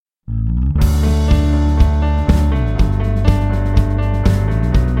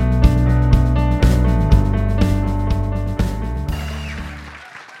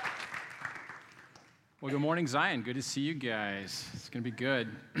morning, Zion. Good to see you guys. It's going to be good.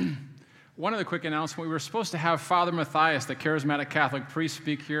 One other quick announcement. We were supposed to have Father Matthias, the charismatic Catholic priest,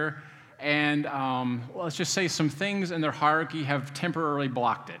 speak here, and let's just say some things in their hierarchy have temporarily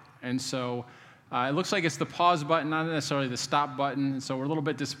blocked it. And so it looks like it's the pause button, not necessarily the stop button, and so we're a little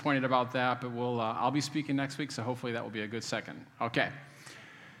bit disappointed about that, but I'll be speaking next week, so hopefully that will be a good second. Okay.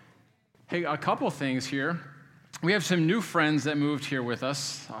 Hey, a couple things here. We have some new friends that moved here with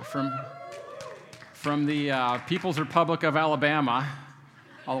us from the People's Republic of Alabama,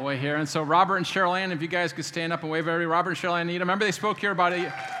 all the way here. And so Robert and Cheryl Ann, if you guys could stand up and wave at everybody. Robert and Cheryl Ann, remember they spoke here about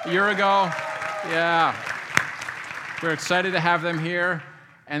a year ago? Yeah. We're excited to have them here.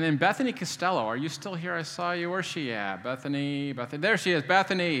 And then Bethany Costello, are you still here? I saw you. Where's she at? Bethany, there she is,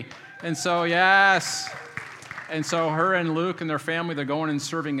 Bethany. And so, yes. And so her and Luke and their family, they're going and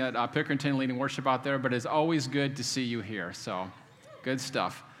serving at Pickerington, leading worship out there, but it's always good to see you here. So, good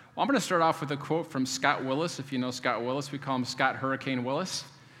stuff. Well, I'm going to start off with a quote from Scott Willis. If you know Scott Willis, we call him Scott Hurricane Willis.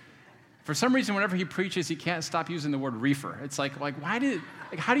 For some reason, whenever he preaches, he can't stop using the word reefer. It's like how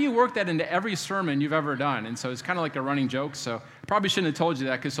do you work that into every sermon you've ever done? And so it's kind of like a running joke. So I probably shouldn't have told you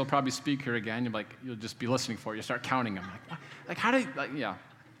that because he'll probably speak here again. You'll just be listening for it. You start counting them. Yeah.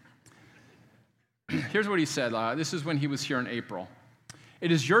 Here's what he said. This is when he was here in April.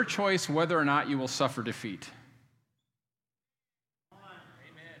 It is your choice whether or not you will suffer defeat.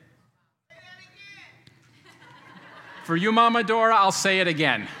 For you, Mama Dora, I'll say it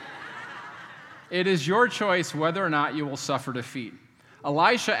again. It is your choice whether or not you will suffer defeat.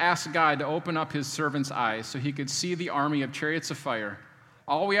 Elisha asked God to open up his servant's eyes so he could see the army of chariots of fire.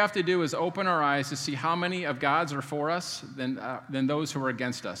 All we have to do is open our eyes to see how many of God's are for us than those who are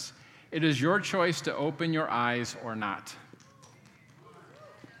against us. It is your choice to open your eyes or not.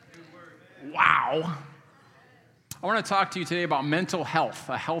 Wow. I want to talk to you today about mental health,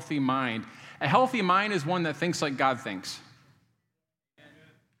 a healthy mind. A healthy mind is one that thinks like God thinks.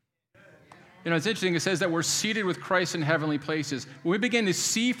 You know, it's interesting. It says that we're seated with Christ in heavenly places. When we begin to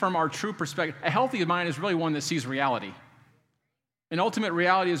see from our true perspective, a healthy mind is really one that sees reality. An ultimate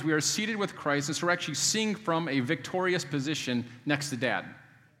reality is we are seated with Christ, and so we're actually seeing from a victorious position next to Dad.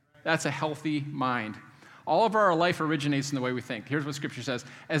 That's a healthy mind. All of our life originates in the way we think. Here's what Scripture says.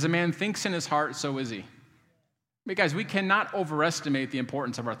 As a man thinks in his heart, so is he. But guys, we cannot overestimate the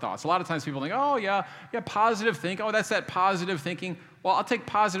importance of our thoughts. A lot of times people think, oh, yeah, positive thinking. Oh, that's that positive thinking. Well, I'll take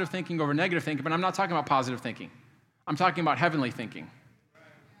positive thinking over negative thinking, but I'm not talking about positive thinking. I'm talking about heavenly thinking.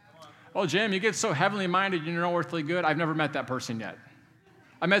 Oh, Jim, you get so heavenly minded, you're no earthly good. I've never met that person yet.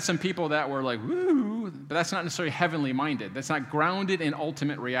 I met some people that were like, woo, but that's not necessarily heavenly minded. That's not grounded in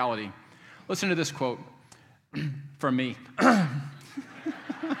ultimate reality. Listen to this quote from me.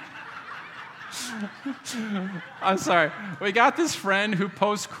 I'm sorry. We got this friend who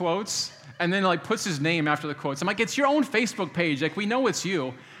posts quotes and then puts his name after the quotes. I'm like, it's your own Facebook page. We know it's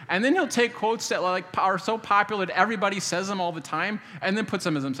you. And then he'll take quotes that are so popular that everybody says them all the time and then puts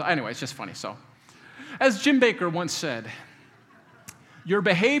them as himself. Anyway, it's just funny. So, as Jim Bakker once said, your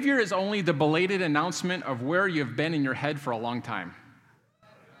behavior is only the belated announcement of where you've been in your head for a long time.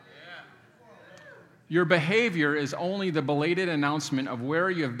 Your behavior is only the belated announcement of where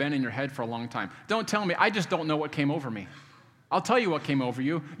you have been in your head for a long time. Don't tell me, I just don't know what came over me. I'll tell you what came over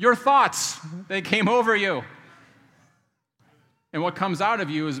you. Your thoughts, they came over you. And what comes out of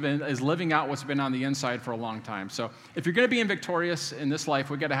you is living out what's been on the inside for a long time. So if you're going to be victorious in this life,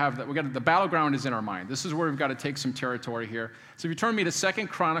 the battleground is in our mind. This is where we've got to take some territory here. So if you turn me to 2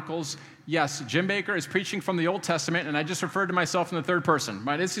 Chronicles, yes, Jim Bakker is preaching from the Old Testament, and I just referred to myself in the third person.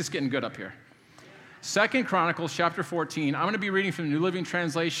 It's just getting good up here. 2 Chronicles chapter 14. I'm going to be reading from the New Living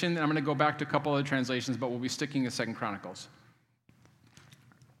Translation, and I'm going to go back to a couple other translations, but we'll be sticking to 2 Chronicles.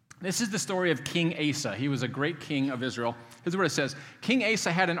 This is the story of King Asa. He was a great king of Israel. Here's what it says. King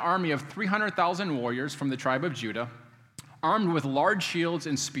Asa had an army of 300,000 warriors from the tribe of Judah, armed with large shields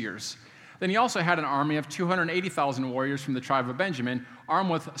and spears. Then he also had an army of 280,000 warriors from the tribe of Benjamin, armed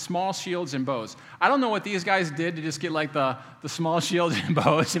with small shields and bows. I don't know what these guys did to just get the small shields and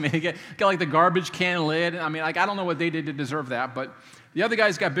bows. They get the garbage can lid. I don't know what they did to deserve that, but the other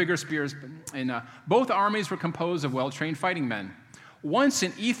guys got bigger spears. And both armies were composed of well-trained fighting men. Once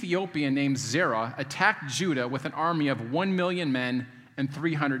an Ethiopian named Zerah attacked Judah with an army of 1 million men and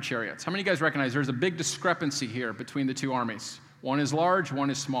 300 chariots. How many of you guys recognize there's a big discrepancy here between the two armies? One is large, one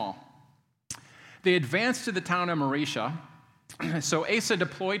is small. They advanced to the town of Marisha, so Asa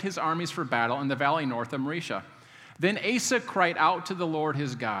deployed his armies for battle in the valley north of Marisha. Then Asa cried out to the Lord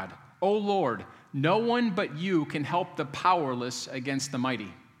his God, O Lord, no one but you can help the powerless against the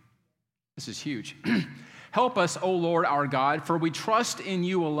mighty. This is huge. Help us, O Lord our God, for we trust in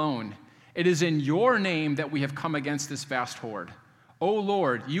you alone. It is in your name that we have come against this vast horde. O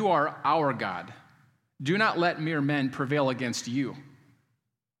Lord, you are our God. Do not let mere men prevail against you.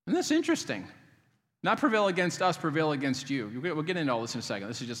 And that's interesting. Not prevail against us, prevail against you. We'll get into all this in a second.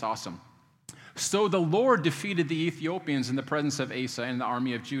 This is just awesome. So the Lord defeated the Ethiopians in the presence of Asa and the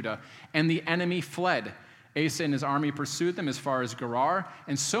army of Judah, and the enemy fled. Asa and his army pursued them as far as Gerar,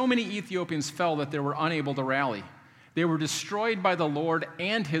 and so many Ethiopians fell that they were unable to rally. They were destroyed by the Lord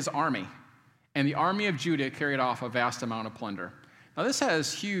and his army, and the army of Judah carried off a vast amount of plunder. Now this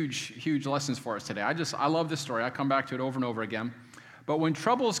has huge lessons for us today. I love this story. I come back to it over and over again. But when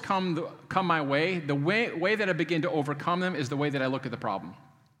troubles come my way, the way that I begin to overcome them is the way that I look at the problem.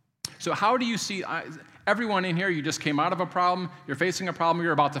 So how do you see, everyone in here, you just came out of a problem, you're facing a problem,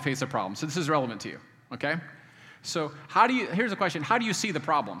 you're about to face a problem. So this is relevant to you, okay? So here's a question, how do you see the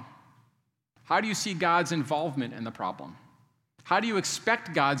problem? How do you see God's involvement in the problem? How do you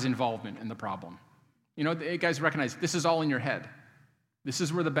expect God's involvement in the problem? You know, you guys recognize this is all in your head. This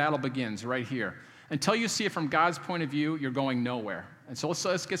is where the battle begins, right here. Until you see it from God's point of view, you're going nowhere. And so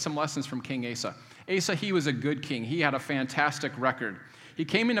let's get some lessons from King Asa. Asa, he was a good king. He had a fantastic record. He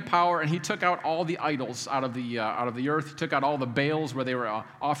came into power and he took out all the idols out of the earth. He took out all the Baals where they were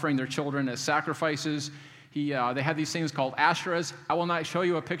offering their children as sacrifices. They had these things called Asherahs. I will not show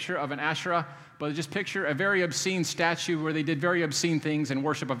you a picture of an Asherah, but just picture a very obscene statue where they did very obscene things in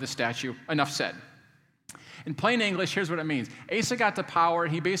worship of the statue. Enough said. In plain English, here's what it means. Asa got to power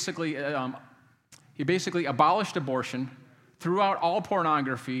and he basically abolished abortion, threw out all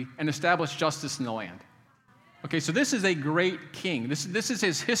pornography, and established justice in the land. Okay, so this is a great king. This is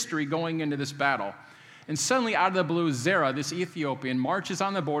his history going into this battle. And suddenly, out of the blue, Zerah, this Ethiopian, marches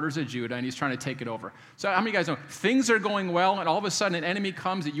on the borders of Judah, and he's trying to take it over. So how many of you guys know, things are going well, and all of a sudden an enemy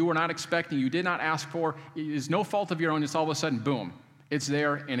comes that you were not expecting, you did not ask for, it is no fault of your own, it's all of a sudden, boom, it's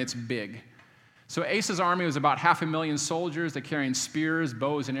there, and it's big. So Asa's army was about 500,000 soldiers. They're carrying spears,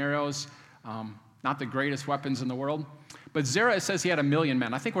 bows, and arrows. Not the greatest weapons in the world. But Zerah, it says he had 1,000,000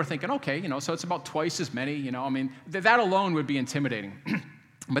 men. I think we're thinking, okay, so it's about twice as many, that alone would be intimidating.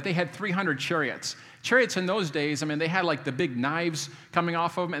 But they had 300 chariots. Chariots in those days, they had like the big knives coming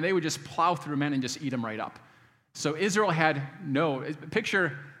off of them, and they would just plow through men and just eat them right up. So Israel had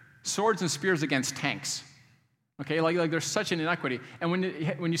picture swords and spears against tanks. Okay, like there's such an inequity. And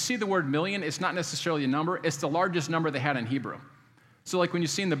when you see the word million, it's not necessarily a number, it's the largest number they had in Hebrew. So like when you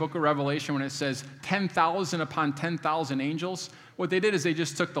see in the book of Revelation when it says 10,000 upon 10,000 angels, what they did is they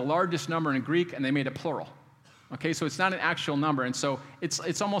just took the largest number in Greek and they made it plural. Okay, so it's not an actual number. And so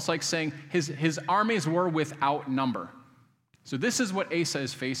it's almost like saying his armies were without number. So this is what Asa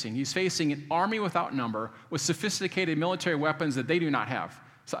is facing. He's facing an army without number with sophisticated military weapons that they do not have.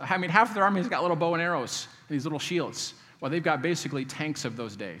 So, half of their army has got little bow and arrows and these little shields. Well, they've got basically tanks of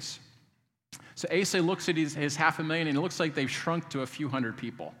those days. So Asa looks at his 500,000, and it looks like they've shrunk to a few hundred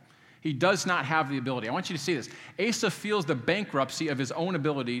people. He does not have the ability. I want you to see this. Asa feels the bankruptcy of his own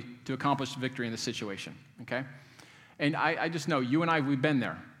ability to accomplish victory in this situation, okay? And I just know, you and I, we've been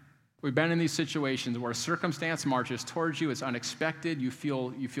there. We've been in these situations where circumstance marches towards you. It's unexpected. You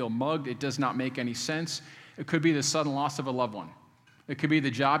feel mugged. It does not make any sense. It could be the sudden loss of a loved one. It could be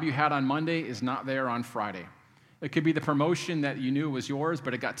the job you had on Monday is not there on Friday. It could be the promotion that you knew was yours,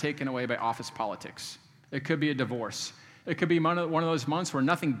 but it got taken away by office politics. It could be a divorce. It could be one of those months where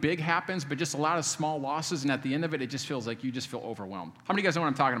nothing big happens, but just a lot of small losses, and at the end of it, it just feels like you just feel overwhelmed. How many of you guys know what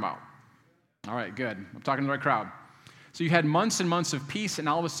I'm talking about? All right, good. I'm talking to the right crowd. So you had months and months of peace, and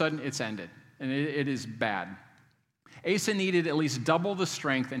all of a sudden, it's ended, and it is bad. Asa needed at least double the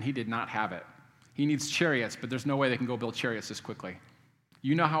strength, and he did not have it. He needs chariots, but there's no way they can go build chariots this quickly.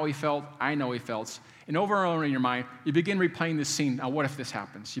 You know how he felt. I know he felt. And over and over in your mind, you begin replaying this scene. Now, what if this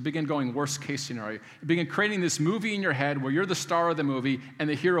happens? You begin going worst case scenario. You begin creating this movie in your head where you're the star of the movie and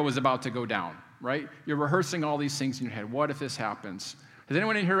the hero is about to go down, right? You're rehearsing all these things in your head. What if this happens? Has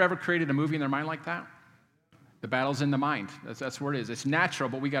anyone in here ever created a movie in their mind like that? The battle's in the mind. That's where it is. It's natural,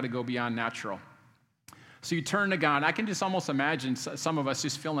 but we got to go beyond natural. So you turn to God. I can just almost imagine some of us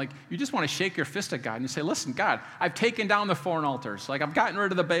just feeling like you just want to shake your fist at God and you say, listen, God, I've taken down the foreign altars. Like, I've gotten rid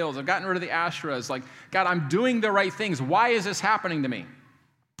of the Baals. I've gotten rid of the Asherahs. Like, God, I'm doing the right things. Why is this happening to me?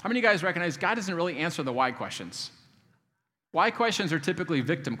 How many of you guys recognize God doesn't really answer the why questions? Why questions are typically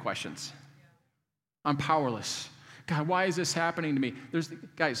victim questions. I'm powerless. God, why is this happening to me?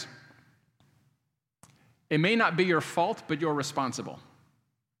 Guys, it may not be your fault, but you're responsible.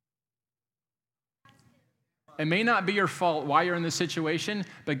 It may not be your fault why you're in this situation,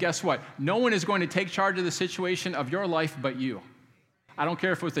 but guess what? No one is going to take charge of the situation of your life but you. I don't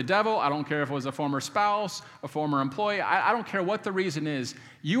care if it was the devil. I don't care if it was a former spouse, a former employee. I don't care what the reason is.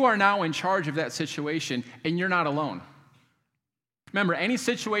 You are now in charge of that situation, and you're not alone. Remember, any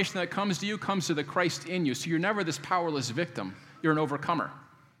situation that comes to you comes to the Christ in you, so you're never this powerless victim. You're an overcomer.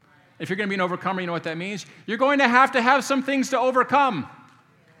 If you're going to be an overcomer, you know what that means? You're going to have some things to overcome.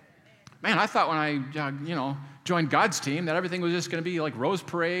 Man, I thought when I, joined God's team that everything was just going to be like rose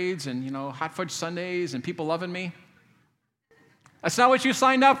parades and, hot fudge sundaes and people loving me. That's not what you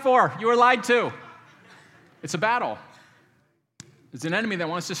signed up for. You were lied to. It's a battle. It's an enemy that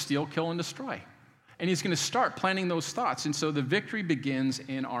wants to steal, kill, and destroy. And he's going to start planting those thoughts. And so the victory begins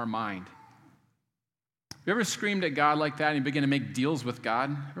in our mind. Have you ever screamed at God like that and you begin to make deals with God?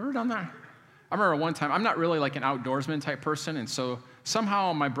 Have you ever done that? I remember one time, I'm not really like an outdoorsman type person, and so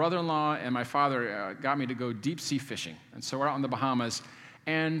somehow my brother-in-law and my father got me to go deep-sea fishing. And so we're out in the Bahamas,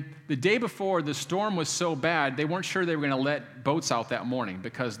 and the day before, the storm was so bad, they weren't sure they were going to let boats out that morning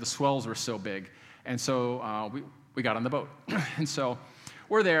because the swells were so big. And so we got on the boat. And so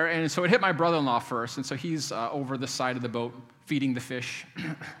we're there, and so it hit my brother-in-law first, and so he's over the side of the boat feeding the fish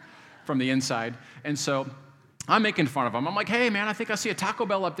from the inside. And so I'm making fun of him. I'm like, hey, man, I think I see a Taco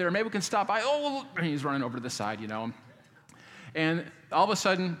Bell up there. Maybe we can stop by. Oh, and he's running over to the side, And all of a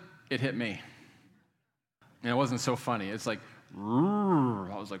sudden, it hit me. And it wasn't so funny. It's like,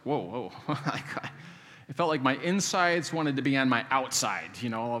 I was like, whoa. It felt like my insides wanted to be on my outside,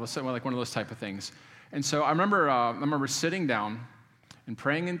 all of a sudden, like one of those type of things. And so I remember sitting down and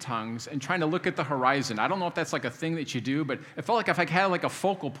praying in tongues and trying to look at the horizon. I don't know if that's like a thing that you do, but it felt like if I had like a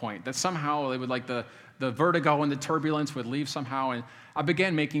focal point, that somehow it would like the vertigo and the turbulence would leave somehow. And I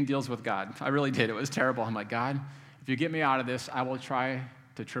began making deals with God. I really did. It was terrible. I'm like, God, if you get me out of this, I will try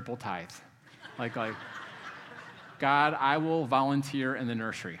to triple tithe. Like, God, I will volunteer in the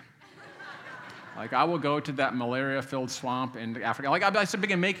nursery. Like, I will go to that malaria-filled swamp in Africa. Like, I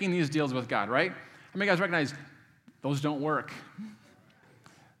began making these deals with God, right? I mean, you guys recognize those don't work.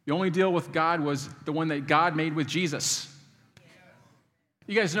 The only deal with God was the one that God made with Jesus.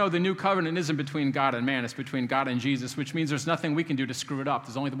 You guys know the new covenant isn't between God and man, it's between God and Jesus, which means there's nothing we can do to screw it up.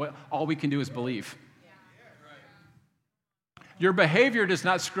 There's only all we can do is believe. Your behavior does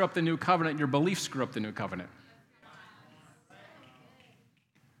not screw up the new covenant, your beliefs screw up the new covenant.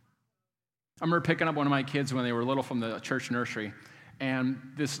 I remember picking up one of my kids when they were little from the church nursery, and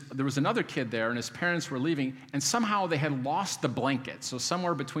there was another kid there, and his parents were leaving, and somehow they had lost the blanket. So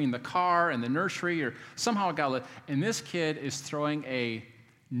somewhere between the car and the nursery, or somehow it got lit, and this kid is throwing a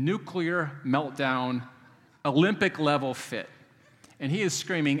nuclear meltdown, Olympic-level fit. And he is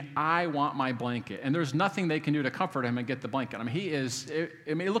screaming, I want my blanket. And there's nothing they can do to comfort him and get the blanket. I mean,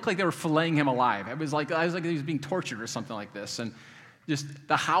 it looked like they were filleting him alive. I was like he was being tortured or something like this. And just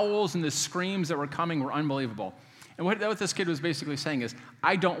the howls and the screams that were coming were unbelievable. And what this kid was basically saying is,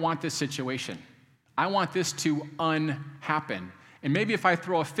 I don't want this situation. I want this to unhappen. And maybe if I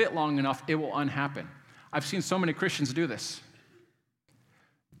throw a fit long enough, it will unhappen. I've seen so many Christians do this.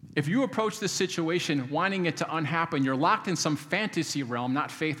 If you approach this situation wanting it to unhappen, you're locked in some fantasy realm, not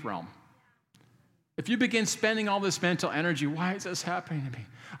faith realm. If you begin spending all this mental energy, why is this happening to me?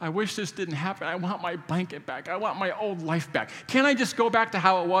 I wish this didn't happen. I want my blanket back. I want my old life back. Can't I just go back to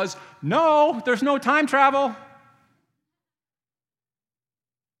how it was? No, there's no time travel.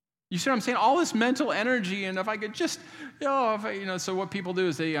 You see what I'm saying? All this mental energy, and if I could just, so what people do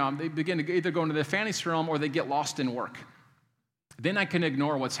is they begin to either go into the fantasy realm or they get lost in work. Then I can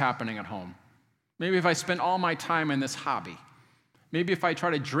ignore what's happening at home. Maybe if I spend all my time in this hobby, maybe if I try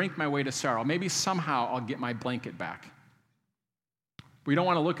to drink my way to sorrow, maybe somehow I'll get my blanket back. We don't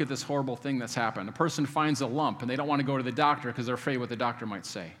want to look at this horrible thing that's happened. A person finds a lump, and they don't want to go to the doctor because they're afraid what the doctor might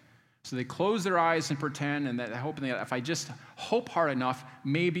say. So they close their eyes and pretend, and hoping that if I just hope hard enough,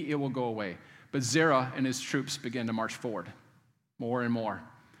 maybe it will go away. But Zerah and his troops begin to march forward, more and more.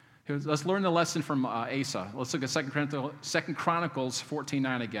 Let's learn the lesson from Asa. Let's look at 2 Chronicles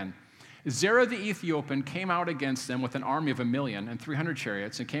 14:9 again. Zerah the Ethiopian came out against them with an army of 1,300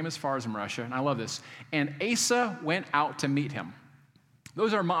 chariots and came as far as Mareshah, and I love this. And Asa went out to meet him.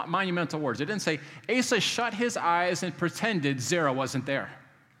 Those are monumental words. It didn't say Asa shut his eyes and pretended Zerah wasn't there.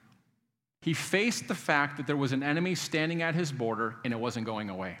 He faced the fact that there was an enemy standing at his border and it wasn't going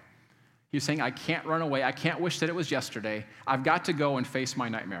away. He was saying, I can't run away. I can't wish that it was yesterday. I've got to go and face my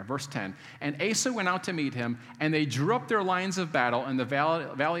nightmare. Verse 10, and Asa went out to meet him, and they drew up their lines of battle in the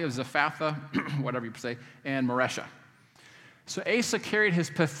valley of Zephathah, whatever you say, and Mareshah. So Asa carried his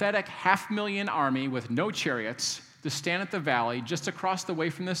pathetic 500,000 army with no chariots to stand at the valley just across the way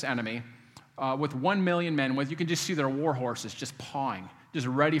from this enemy with 1 million men with, you can just see their war horses just pawing, just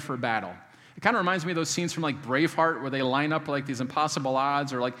ready for battle. It kind of reminds me of those scenes from like Braveheart where they line up like these impossible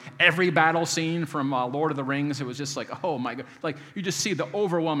odds, or like every battle scene from Lord of the Rings. It was just like, oh my God. Like you just see the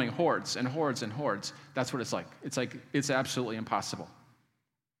overwhelming hordes and hordes and hordes. That's what it's like. It's absolutely impossible.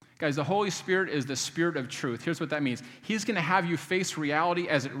 Guys, the Holy Spirit is the Spirit of truth. Here's what that means. He's going to have you face reality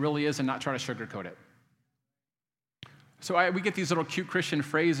as it really is and not try to sugarcoat it. So we get these little cute Christian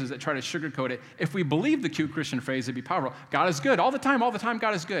phrases that try to sugarcoat it. If we believe the cute Christian phrase, it'd be powerful. God is good. All the time,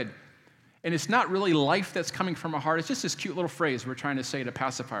 God is good. And it's not really life that's coming from our heart. It's just this cute little phrase we're trying to say to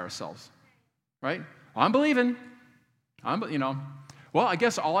pacify ourselves, right? I'm believing. Well, I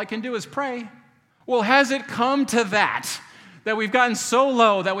guess all I can do is pray. Well, has it come to that we've gotten so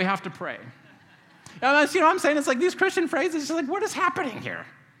low that we have to pray? And that's, I'm saying? It's like these Christian phrases, it's like, what is happening here?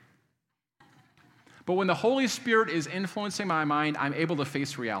 But when the Holy Spirit is influencing my mind, I'm able to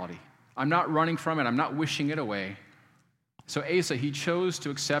face reality. I'm not running from it. I'm not wishing it away. So Asa, he chose to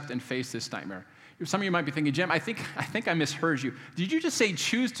accept and face this nightmare. Some of you might be thinking, Jim, I think I misheard you. Did you just say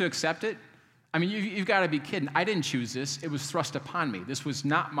choose to accept it? I mean, you've got to be kidding. I didn't choose this. It was thrust upon me. This was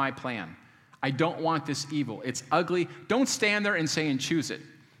not my plan. I don't want this evil. It's ugly. Don't stand there and say and choose it.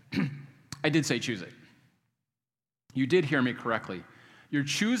 I did say choose it. You did hear me correctly. You're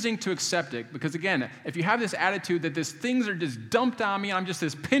choosing to accept it because, again, if you have this attitude that these things are just dumped on me and I'm just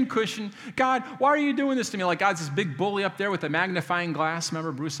this pincushion, God, why are you doing this to me? Like God's this big bully up there with a magnifying glass.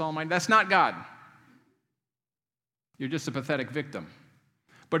 Remember Bruce Almighty? That's not God. You're just a pathetic victim.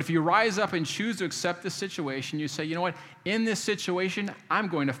 But if you rise up and choose to accept this situation, you say, you know what? In this situation, I'm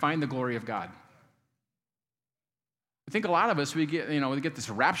going to find the glory of God. I think a lot of us, we get this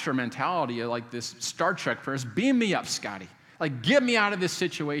rapture mentality of like this Star Trek verse, beam me up, Scotty. Like, get me out of this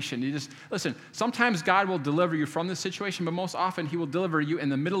situation. Listen, sometimes God will deliver you from this situation, but most often he will deliver you in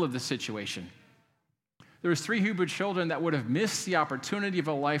the middle of the situation. There was 3 Hebrew children that would have missed the opportunity of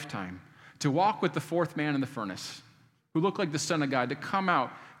a lifetime to walk with the 4th man in the furnace, who looked like the Son of God, to come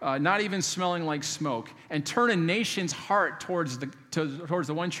out, not even smelling like smoke, and turn a nation's heart towards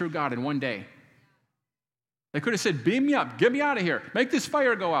the one true God in one day. They could have said, beam me up, get me out of here, make this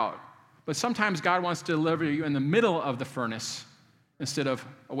fire go out. But sometimes God wants to deliver you in the middle of the furnace instead of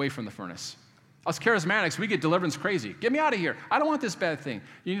away from the furnace. Us charismatics, we get deliverance crazy. Get me out of here. I don't want this bad thing.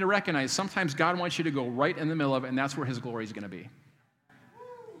 You need to recognize sometimes God wants you to go right in the middle of it, and that's where his glory is going to be.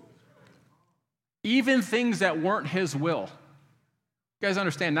 Even things that weren't his will. You guys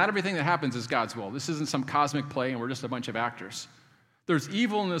understand, not everything that happens is God's will. This isn't some cosmic play, and we're just a bunch of actors. There's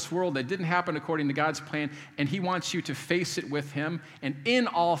evil in this world that didn't happen according to God's plan, and he wants you to face it with him, and in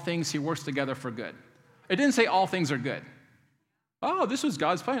all things, he works together for good. It didn't say all things are good. Oh, this was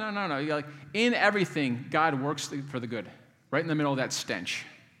God's plan. No. Like, in everything, God works for the good, right in the middle of that stench.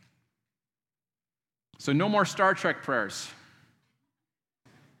 So no more Star Trek prayers.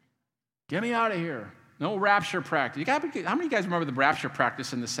 Get me out of here. No rapture practice. How many of you guys remember the rapture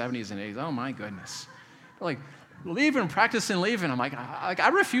practice in the 70s and 80s? Oh, my goodness. Like, leaving, practicing leaving. I'm like, I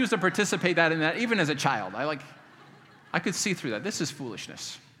refuse to participate in that, even as a child. I could see through that. This is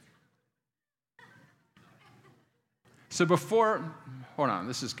foolishness. So hold on,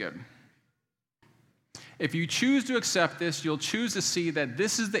 this is good. If you choose to accept this, you'll choose to see that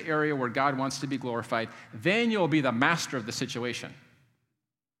this is the area where God wants to be glorified. Then you'll be the master of the situation.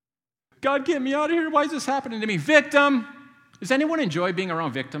 God, get me out of here. Why is this happening to me? Victim. Does anyone enjoy being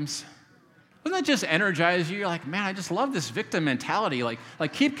around victims? Doesn't that just energize you? You're like, man, I just love this victim mentality. Like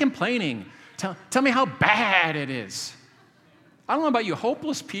keep complaining. Tell me how bad it is. I don't know about you,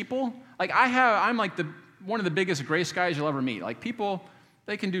 hopeless people. Like I'm like one of the biggest grace guys you'll ever meet. Like people,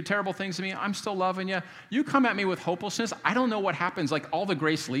 they can do terrible things to me. I'm still loving you. You come at me with hopelessness, I don't know what happens. Like all the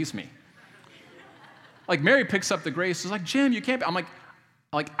grace leaves me. Like Mary picks up the grace. She's like, Jim, you can't be. I'm like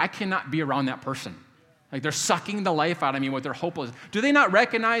I cannot be around that person. Like they're sucking the life out of me with their hopelessness. Do they not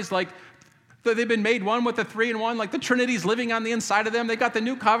recognize like that they've been made one with the 3 in 1? Like the Trinity's living on the inside of them. They got the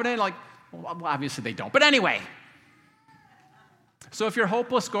new covenant. Like, well, obviously they don't. But anyway. So if you're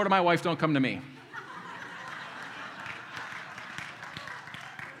hopeless, go to my wife. Don't come to me.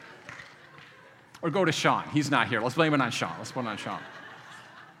 Or go to Sean. He's not here. Let's blame it on Sean. Let's put it on Sean.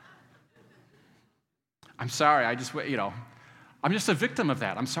 I'm sorry. I'm just a victim of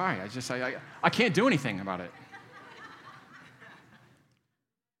that. I'm sorry. I can't do anything about it.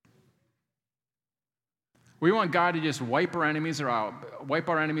 We want God to just wipe our enemies out,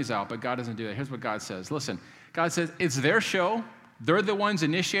 but God doesn't do that. Here's what God says. Listen, God says, it's their show. They're the ones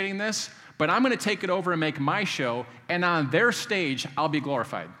initiating this, but I'm going to take it over and make my show, and on their stage, I'll be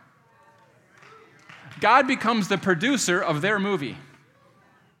glorified. God becomes the producer of their movie.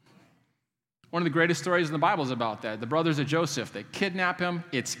 One of the greatest stories in the Bible is about that. The brothers of Joseph, they kidnap him.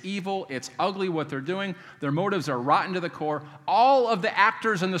 It's evil. It's ugly what they're doing. Their motives are rotten to the core. All of the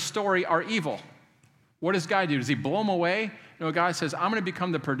actors in the story are evil. What does God do? Does he blow them away? No, God says, I'm going to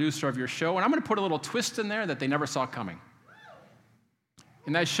become the producer of your show, and I'm going to put a little twist in there that they never saw coming.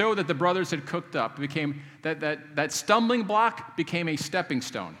 And that show that the brothers had cooked up became, that stumbling block became a stepping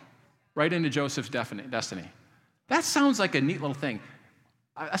stone right into Joseph's destiny. That sounds like a neat little thing.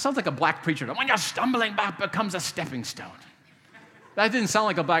 That sounds like a black preacher. When your stumbling block becomes a stepping stone. That didn't sound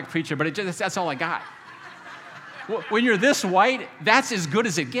like a black preacher, but that's all I got. When you're this white, that's as good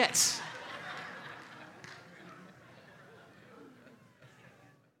as it gets.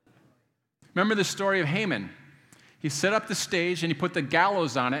 Remember the story of Haman. He set up the stage and he put the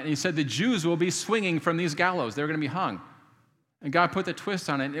gallows on it, and he said the Jews will be swinging from these gallows. They're going to be hung. And God put the twist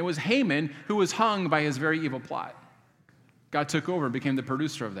on it, and it was Haman who was hung by his very evil plot. God took over and became the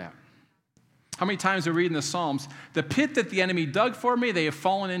producer of that. How many times we read in the Psalms, the pit that the enemy dug for me, they have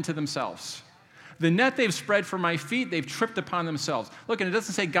fallen into themselves. The net they've spread for my feet, they've tripped upon themselves. Look, and it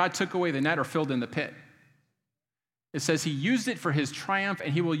doesn't say God took away the net or filled in the pit. It says he used it for his triumph,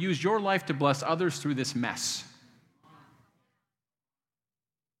 and he will use your life to bless others through this mess.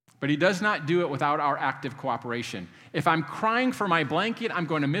 But he does not do it without our active cooperation. If I'm crying for my blanket, I'm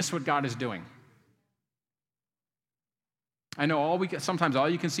going to miss what God is doing. I know sometimes all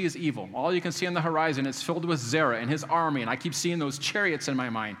you can see is evil. All you can see on the horizon is filled with Zerah and his army, and I keep seeing those chariots in my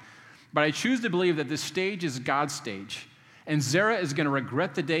mind. But I choose to believe that this stage is God's stage, and Zerah is going to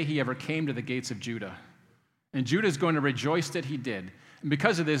regret the day he ever came to the gates of Judah. And Judah is going to rejoice that he did. And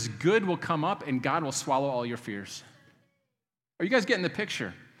because of this, good will come up, and God will swallow all your fears. Are you guys getting the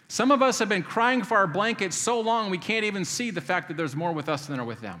picture? Some of us have been crying for our blankets so long we can't even see the fact that there's more with us than are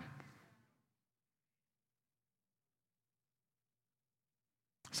with them.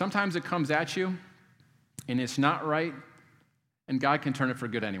 Sometimes it comes at you, and it's not right, and God can turn it for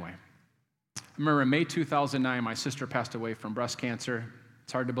good anyway. I remember in May 2009, my sister passed away from breast cancer.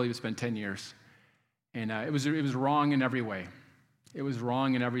 It's hard to believe it's been 10 years. And it was wrong in every way. It was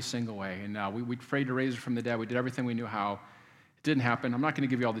wrong in every single way. And we prayed to raise her from the dead. We did everything we knew how. It didn't happen. I'm not going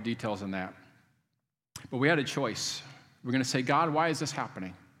to give you all the details on that. But we had a choice. We're going to say, God, why is this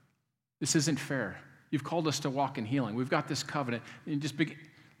happening? This isn't fair. You've called us to walk in healing. We've got this covenant. And just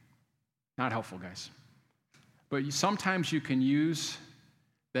not helpful, guys. But sometimes you can use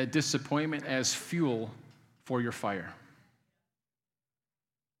that disappointment as fuel for your fire.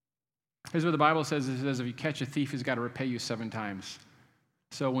 Here's what the Bible says. It says if you catch a thief, he's got to repay you 7 times.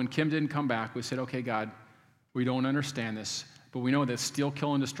 So when Kim didn't come back, we said, okay, God, we don't understand this, but we know that steal,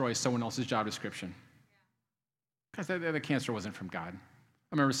 kill, and destroy is someone else's job description. Because the cancer wasn't from God.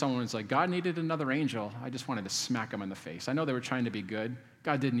 I remember someone was like, God needed another angel. I just wanted to smack him in the face. I know they were trying to be good.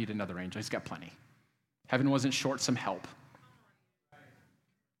 God didn't need another angel. He's got plenty. Heaven wasn't short some help.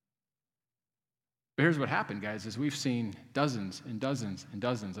 But here's what happened, guys, is we've seen dozens and dozens and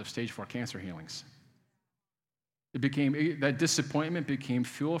dozens of stage 4 cancer healings. That disappointment became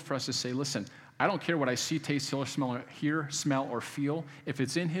fuel for us to say, listen, I don't care what I see, taste, hear, smell, or feel. If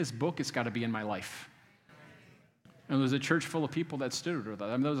it's in his book, it's got to be in my life. And there was a church full of people that stood with us.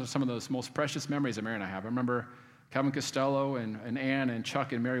 I mean, those are some of those most precious memories that Mary and I have. I remember Kevin Costello and Ann and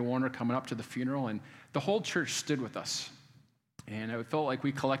Chuck and Mary Warner coming up to the funeral, and the whole church stood with us. And it felt like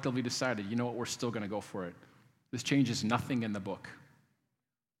we collectively decided, you know what, we're still going to go for it. This changes nothing in the book.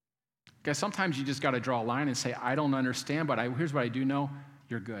 Guys, sometimes you just got to draw a line and say, I don't understand, but here's what I do know.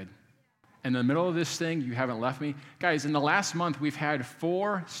 You're good. In the middle of this thing, you haven't left me. Guys, in the last month, we've had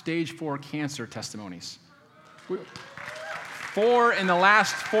 4 stage 4 cancer testimonies. 4 in the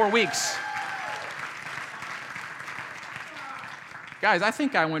last 4 weeks. Guys, I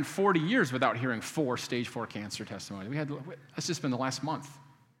think I went 40 years without hearing 4 stage 4 cancer testimonies. That's just been the last month.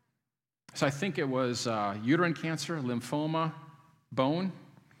 So I think it was uterine cancer, lymphoma, bone,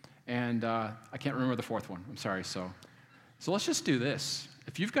 and I can't remember the 4th one. I'm sorry. So let's just do this.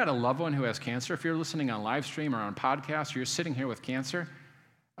 If you've got a loved one who has cancer, if you're listening on live stream or on podcast, or you're sitting here with cancer,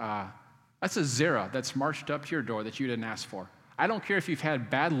 that's a Zerah that's marched up to your door that you didn't ask for. I don't care if you've had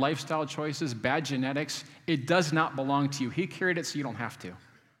bad lifestyle choices, bad genetics. It does not belong to you. He carried it so you don't have to.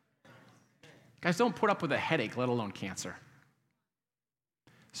 Guys, don't put up with a headache, let alone cancer.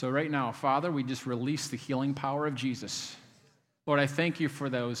 So right now, Father, we just release the healing power of Jesus. Lord, I thank you for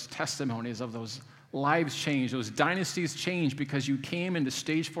those testimonies of those lives changed, those dynasties changed because you came into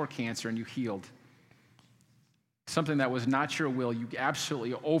stage 4 cancer and you healed. Something that was not your will, you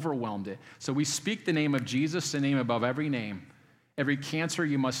absolutely overwhelmed it. So we speak the name of Jesus, the name above every name. Every cancer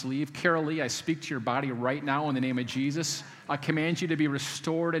you must leave. Carol Lee, I speak to your body right now in the name of Jesus. I command you to be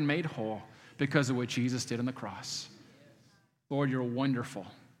restored and made whole. because of what Jesus did on the cross. Lord, you're wonderful.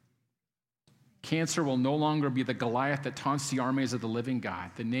 Cancer will no longer be the Goliath that taunts the armies of the living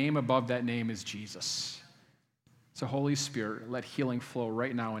God. The name above that name is Jesus. So Holy Spirit, let healing flow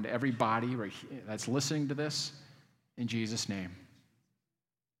right now into every body that's listening to this, in Jesus' name.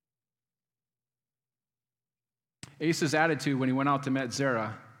 Asa's attitude when he went out to meet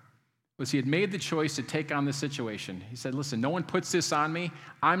Zerah was he had made the choice to take on this situation. He said, listen, no one puts this on me.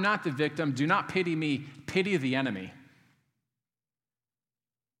 I'm not the victim. Do not pity me. Pity the enemy.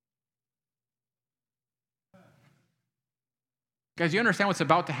 Guys, you understand what's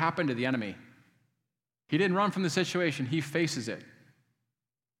about to happen to the enemy. He didn't run from the situation. He faces it.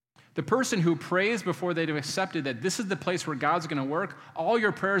 The person who prays before they've accepted that this is the place where God's going to work, all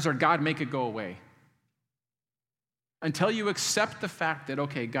your prayers are, God, make it go away. Until you accept the fact that,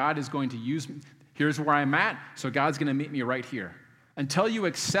 okay, God is going to use me. Here's where I'm at, so God's going to meet me right here. Until you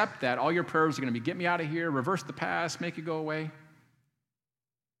accept that, all your prayers are going to be, get me out of here, reverse the past, make it go away.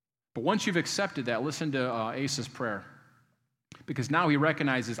 But once you've accepted that, listen to Asa's prayer. Because now he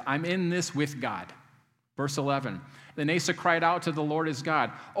recognizes, I'm in this with God. Verse 11, then Asa cried out to the Lord his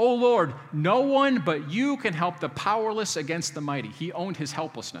God, "O Lord, no one but you can help the powerless against the mighty." He owned his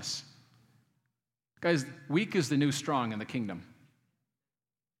helplessness. Guys, weak is the new strong in the kingdom.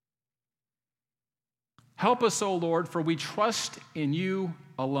 Help us, O Lord, for we trust in you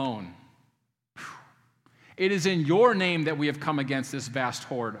alone. It is in your name that we have come against this vast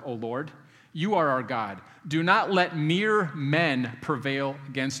horde, O Lord. You are our God. Do not let mere men prevail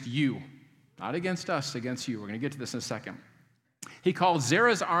against you. Not against us, against you. We're going to get to this in a second. He called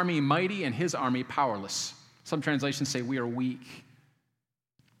Zerah's army mighty and his army powerless. Some translations say we are weak.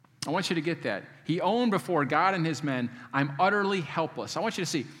 I want you to get that. He owned before God and his men, I'm utterly helpless. I want you to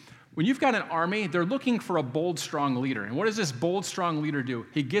see, when you've got an army, they're looking for a bold, strong leader. And what does this bold, strong leader do?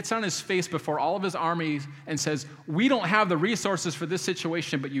 He gets on his face before all of his armies and says, we don't have the resources for this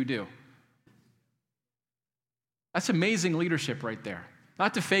situation, but you do. That's amazing leadership right there.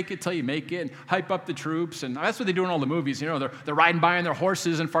 Not to fake it till you make it and hype up the troops. And that's what they do in all the movies. You know, they're riding by on their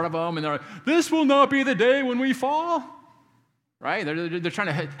horses in front of them, and they're like, this will not be the day when we fall. Right? They're trying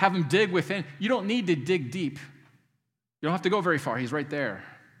to have him dig within. You don't need to dig deep. You don't have to go very far. He's right there.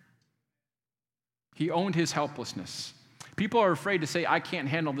 He owned his helplessness. People are afraid to say, I can't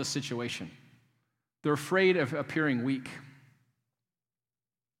handle this situation. They're afraid of appearing weak.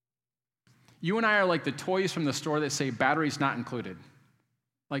 You and I are like the toys from the store that say batteries not included.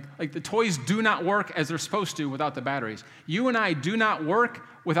 Like the toys do not work as they're supposed to without the batteries. You and I do not work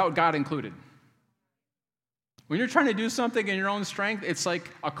without God included. When you're trying to do something in your own strength, it's like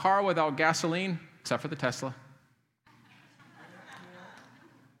a car without gasoline, except for the Tesla.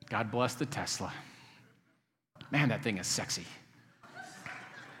 God bless the Tesla. Man, that thing is sexy.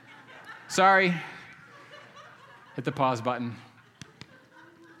 Sorry. Hit the pause button.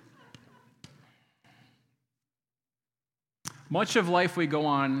 Much of life we go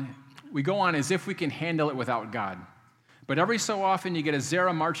on as if we can handle it without God. But every so often you get a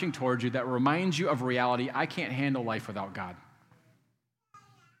Zerah marching towards you that reminds you of reality. I can't handle life without God.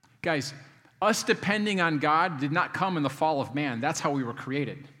 Guys, us depending on God did not come in the fall of man. That's how we were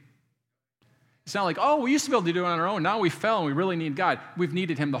created. It's not like, oh, we used to be able to do it on our own. Now we fell and we really need God. We've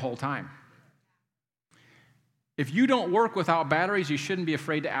needed him the whole time. If you don't work without batteries, you shouldn't be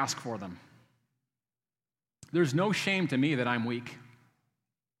afraid to ask for them. There's no shame to me that I'm weak.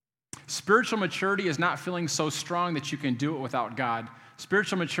 Spiritual maturity is not feeling so strong that you can do it without God.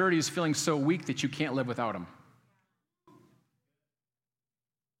 Spiritual maturity is feeling so weak that you can't live without him.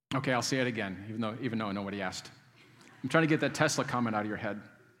 Okay, I'll say it again, even though nobody asked. I'm trying to get that Tesla comment out of your head.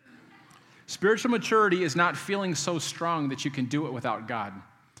 Spiritual maturity is not feeling so strong that you can do it without God.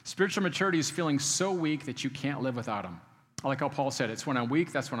 Spiritual maturity is feeling so weak that you can't live without him. I like how Paul said, it's when I'm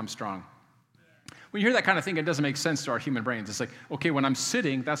weak, that's when I'm strong. When you hear that kind of thing, it doesn't make sense to our human brains. It's like, okay, when I'm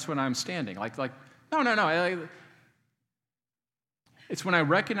sitting, that's when I'm standing. No. It's when I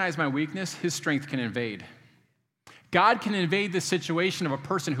recognize my weakness, his strength can invade. God can invade the situation of a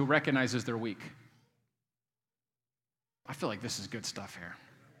person who recognizes they're weak. I feel like this is good stuff here.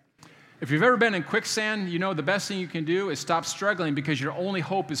 If you've ever been in quicksand, you know the best thing you can do is stop struggling because your only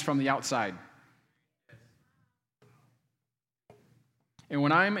hope is from the outside. And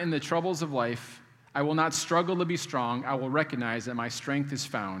when I'm in the troubles of life, I will not struggle to be strong. I will recognize that my strength is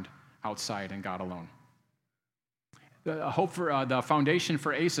found outside in God alone. The foundation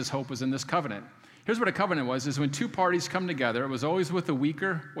for Asa's hope was in this covenant. Here's what a covenant was: is when two parties come together, it was always with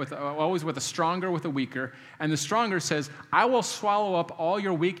always with a stronger with a weaker, and the stronger says, "I will swallow up all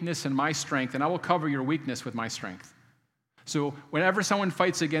your weakness in my strength, and I will cover your weakness with my strength." So whenever someone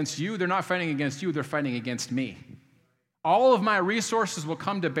fights against you, they're not fighting against you, they're fighting against me. All of my resources will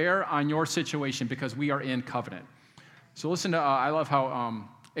come to bear on your situation because we are in covenant. So listen to, I love how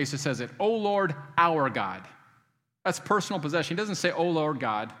Asa says it, O Lord, our God. That's personal possession. He doesn't say, O Lord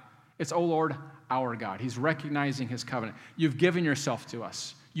God. It's, O Lord, our God. He's recognizing his covenant. You've given yourself to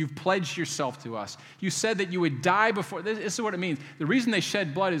us. You've pledged yourself to us. You said that you would die before. This is what it means. The reason they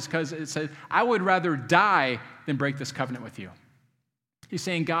shed blood is because it said, I would rather die than break this covenant with you. He's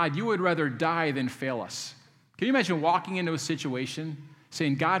saying, God, you would rather die than fail us. Can you imagine walking into a situation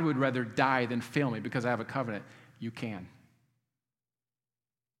saying, God would rather die than fail me because I have a covenant? You can.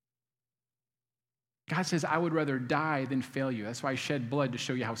 God says, I would rather die than fail you. That's why I shed blood to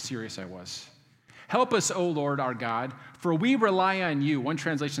show you how serious I was. Help us, O Lord our God, for we rely on you. One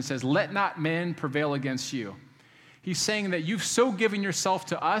translation says, let not men prevail against you. He's saying that you've so given yourself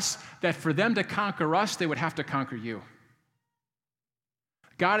to us that for them to conquer us, they would have to conquer you.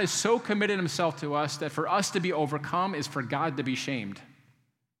 God has so committed himself to us that for us to be overcome is for God to be shamed.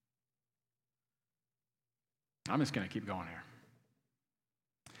 I'm just going to keep going here.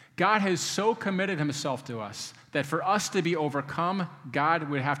 God has so committed himself to us that for us to be overcome, God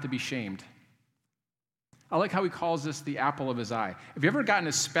would have to be shamed. I like how he calls this the apple of his eye. Have you ever gotten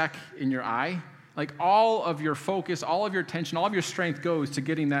a speck in your eye? Like all of your focus, all of your attention, all of your strength goes to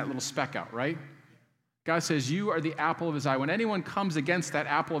getting that little speck out, right? God says, you are the apple of his eye. When anyone comes against that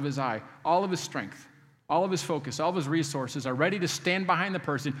apple of his eye, all of his strength, all of his focus, all of his resources are ready to stand behind the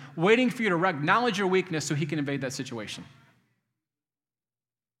person, waiting for you to acknowledge your weakness so he can invade that situation.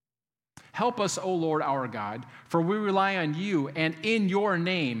 Help us, O Lord our God, for we rely on you, and in your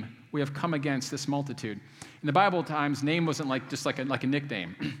name we have come against this multitude. In the Bible times, name wasn't just like a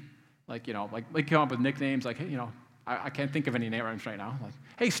nickname. Like come up with nicknames like, hey, I can't think of any names right now. Like,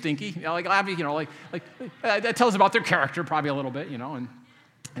 hey, Stinky, that tells about their character probably a little bit,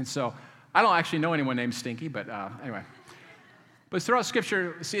 and so I don't actually know anyone named Stinky, but anyway. But throughout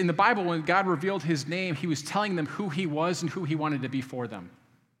Scripture, see, in the Bible, when God revealed his name, he was telling them who he was and who he wanted to be for them.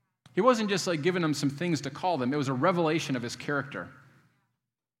 He wasn't just like giving them some things to call them. It was a revelation of his character.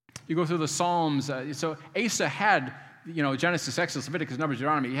 You go through the Psalms. So Asa had, Genesis, Exodus, Leviticus, Numbers,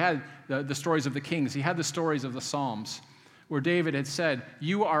 Deuteronomy. He had the stories of the kings. He had the stories of the Psalms where David had said,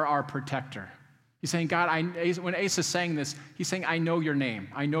 you are our protector. He's saying, God, when Asa sang this, he's saying, I know your name.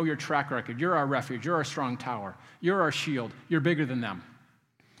 I know your track record. You're our refuge. You're our strong tower. You're our shield. You're bigger than them.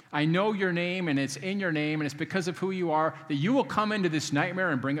 I know your name, and it's in your name, and it's because of who you are that you will come into this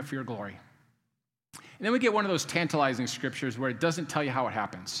nightmare and bring it for your glory. And then we get one of those tantalizing scriptures where it doesn't tell you how it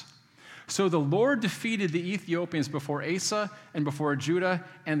happens. So the Lord defeated the Ethiopians before Asa and before Judah,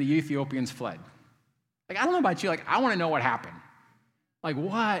 and the Ethiopians fled. I don't know about you, I want to know what happened.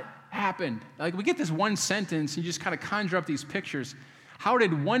 What happened? We get this one sentence, and you just kind of conjure up these pictures. How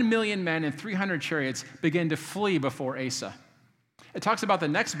did 1 million men and 300 chariots begin to flee before Asa? It talks about the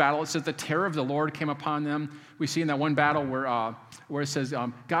next battle. It says the terror of the Lord came upon them. We see in that one battle where it says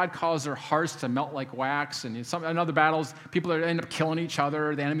God caused their hearts to melt like wax. And in other battles, people end up killing each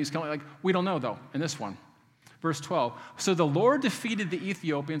other. The enemies killing. We don't know, though, in this one. Verse 12. So the Lord defeated the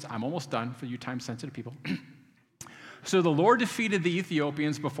Ethiopians. I'm almost done for you time-sensitive people. So the Lord defeated the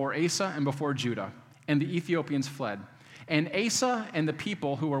Ethiopians before Asa and before Judah, and the Ethiopians fled. And Asa and the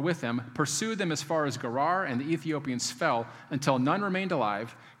people who were with him pursued them as far as Gerar, and the Ethiopians fell until none remained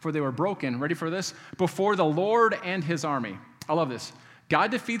alive, for they were broken, ready for this, before the Lord and his army. I love this.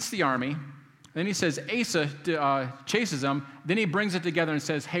 God defeats the army. Then he says Asa chases them. Then he brings it together and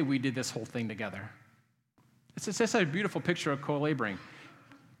says, hey, we did this whole thing together. It's just a beautiful picture of co-laboring.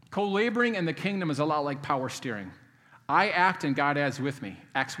 Co-laboring in the kingdom is a lot like power steering. I act and God acts with me.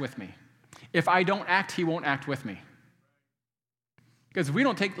 If I don't act, he won't act with me. Because if we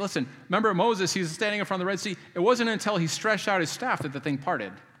don't listen, remember Moses, he was standing in front of the Red Sea. It wasn't until he stretched out his staff that the thing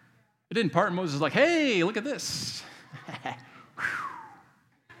parted. It didn't part, and Moses was like, hey, look at this.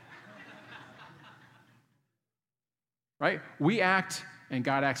 Right? We act, and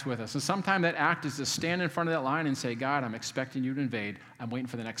God acts with us. And sometimes that act is to stand in front of that line and say, God, I'm expecting you to invade. I'm waiting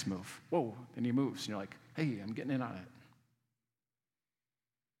for the next move. Whoa, and he moves. And you're like, hey, I'm getting in on it.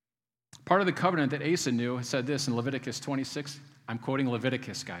 Part of the covenant that Asa knew said this in Leviticus 26. I'm quoting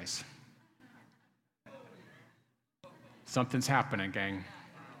Leviticus, guys. Something's happening, gang.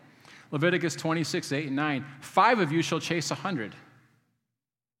 Leviticus 26, 8 and 9. 5 of you shall chase 100,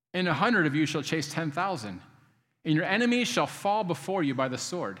 and 100 of you shall chase 10,000. And your enemies shall fall before you by the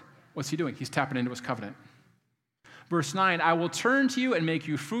sword. What's he doing? He's tapping into his covenant. Verse 9, I will turn to you and make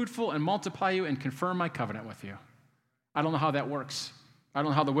you fruitful and multiply you and confirm my covenant with you. I don't know how that works. I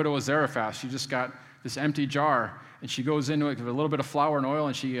don't know how the widow of Zarephath, she just got this empty jar, and she goes into it with a little bit of flour and oil,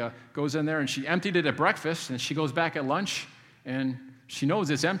 and she goes in there, and she emptied it at breakfast, and she goes back at lunch, and she knows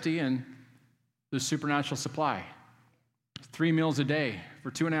it's empty, and there's supernatural supply. 3 meals a day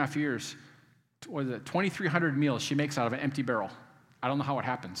for 2.5 years. What is it? 2,300 meals she makes out of an empty barrel. I don't know how it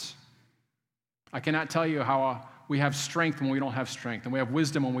happens. I cannot tell you how we have strength when we don't have strength, and we have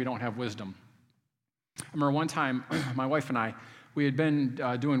wisdom when we don't have wisdom. I remember one time, my wife and I, we had been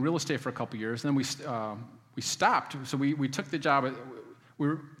doing real estate for a couple years, and then we stopped. So we took the job.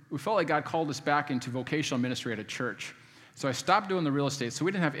 We felt like God called us back into vocational ministry at a church. So I stopped doing the real estate, so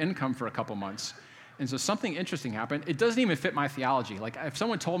we didn't have income for a couple months. And so something interesting happened. It doesn't even fit my theology. Like, if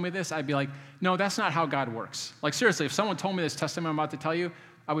someone told me this, I'd be like, no, that's not how God works. Like, seriously, if someone told me this testimony I'm about to tell you,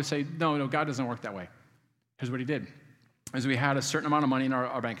 I would say, no, God doesn't work that way. Here's what he did. As we had a certain amount of money in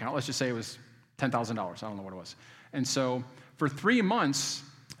our bank account, let's just say it was $10,000. I don't know what it was. And so for 3 months,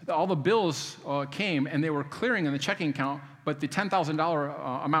 all the bills came, and they were clearing in the checking account, but the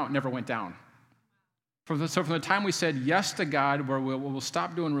 $10,000 amount never went down. So from the time we said yes to God, where we'll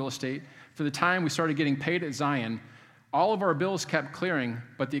stop doing real estate, for the time we started getting paid at Zion, all of our bills kept clearing,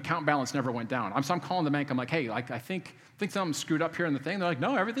 but the account balance never went down. So I'm calling the bank. I'm like, hey, I think something's screwed up here in the thing. They're like,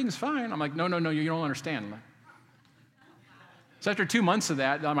 no, everything's fine. I'm like, no, you don't understand. So after 2 months of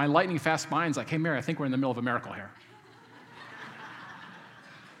that, my lightning fast mind's like, hey, Mary, I think we're in the middle of a miracle here.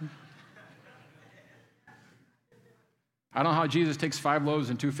 I don't know how Jesus takes 5 loaves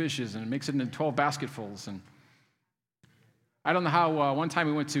and 2 fishes and makes it into 12 basketfuls. And I don't know how one time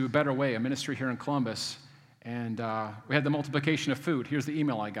we went to Better Way, a ministry here in Columbus, and we had the multiplication of food. Here's the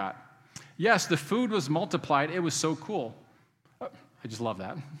email I got. Yes, the food was multiplied. It was so cool. I just love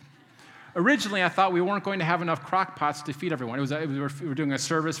that. Originally, I thought we weren't going to have enough crock pots to feed everyone. We were doing a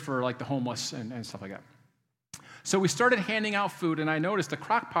service for like the homeless and stuff like that. So we started handing out food, and I noticed the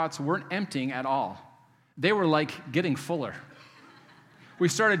crock pots weren't emptying at all. They were like getting fuller. We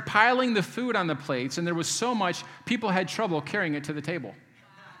started piling the food on the plates, and there was so much, people had trouble carrying it to the table.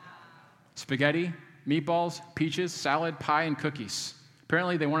 Spaghetti, meatballs, peaches, salad, pie, and cookies.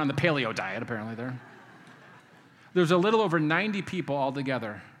 Apparently, they weren't on the paleo diet, apparently. There was a little over 90 people all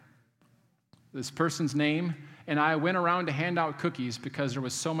together. This person's name, and I went around to hand out cookies because there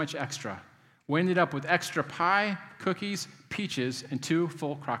was so much extra. We ended up with extra pie, cookies, peaches, and 2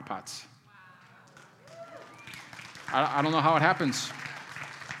 full crock pots. I don't know how it happens.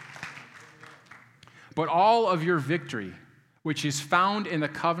 But all of your victory, which is found in the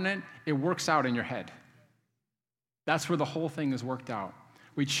covenant, it works out in your head. That's where the whole thing is worked out.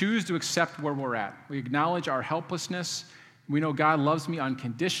 We choose to accept where we're at. We acknowledge our helplessness. We know God loves me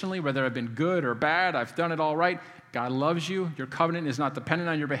unconditionally, whether I've been good or bad, I've done it all right. God loves you. Your covenant is not dependent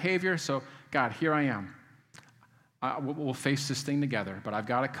on your behavior. So, God, here I am. We'll face this thing together, but I've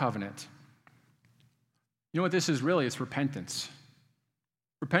got a covenant. You know what this is really? It's repentance.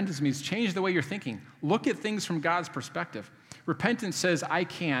 Repentance means change the way you're thinking. Look at things from God's perspective. Repentance says, I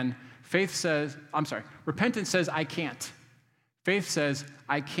can. Repentance says, I can't. Faith says,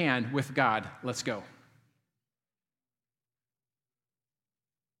 I can with God. Let's go.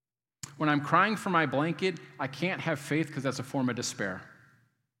 When I'm crying for my blanket, I can't have faith because that's a form of despair.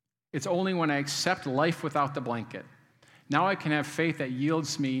 It's only when I accept life without the blanket. Now I can have faith that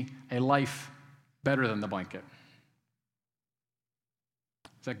yields me a life better than the blanket.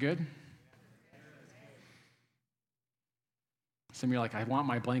 Is that good? Some of you are like, I want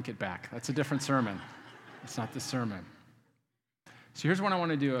my blanket back. That's a different sermon. It's not this sermon. So here's what I want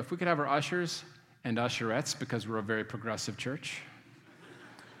to do. If we could have our ushers and usherettes, because we're a very progressive church.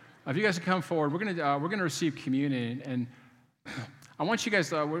 If you guys would come forward, we're going to receive communion, and I want you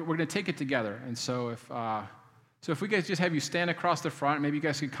guys. We're going to take it together. And so if we guys just have you stand across the front, maybe you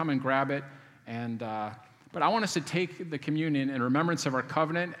guys could come and grab it. But I want us to take the communion in remembrance of our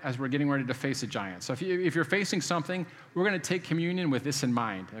covenant as we're getting ready to face a giant. So if you're facing something, we're going to take communion with this in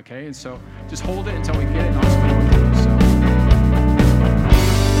mind. Okay, and so just hold it until we get it. And I'll explain what it is. So.